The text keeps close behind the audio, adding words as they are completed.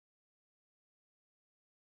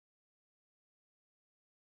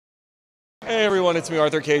Hey everyone, it's me,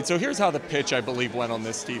 Arthur Kade. So here's how the pitch, I believe, went on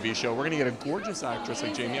this TV show. We're going to get a gorgeous actress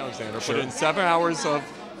like Jamie Alexander, put in 7 hours of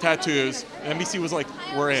tattoos, and NBC was like,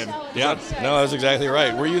 we're in. Yeah, no, that was exactly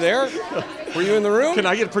right. Were you there? Were you in the room? Can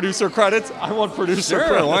I get producer credits? I want producer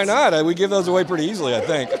credits. Sure, why not? We give those away pretty easily, I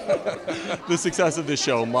think. The success of this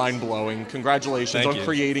show, mind-blowing. Congratulations Thank on you.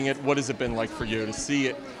 creating it. What has it been like for you to see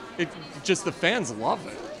it? Just the fans love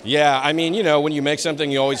it. Yeah, I mean, you know, when you make something,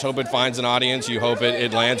 you always hope it finds an audience. You hope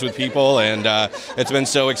it lands with people, and it's been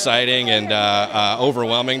so exciting and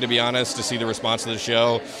overwhelming, to be honest, to see the response to the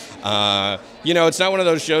show. You know, it's not one of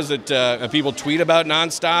those shows that people tweet about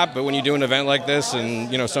nonstop, but when you do an event like this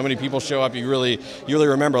and, you know, so many people show up, you really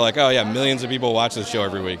remember, like, oh yeah, millions of people watch this show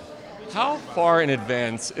every week. How far in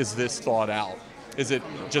advance is this thought out? Is it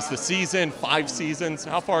just a season, 5 seasons?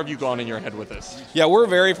 How far have you gone in your head with this? Yeah, we're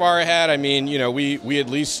very far ahead. I mean, you know, we at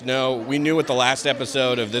least know, we knew what the last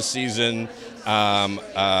episode of this season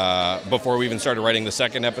before we even started writing the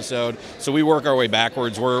second episode. So we work our way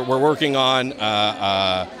backwards. We're working on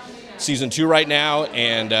season 2 right now,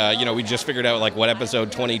 and you know, we just figured out like what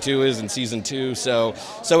episode 22 is in season 2. So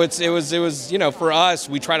it was you know, for us,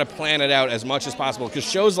 we try to plan it out as much as possible, because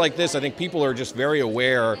shows like this, I think people are just very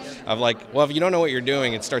aware of, like, well, if you don't know what you're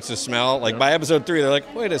doing, it starts to smell. Like by episode 3, they're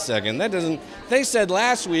like, wait a second, that doesn't. They said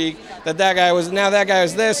last week that guy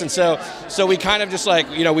was this, and so we kind of just, like,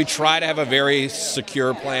 you know, we try to have a very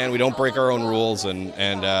secure plan. We don't break our own rules, and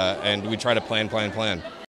we try to plan.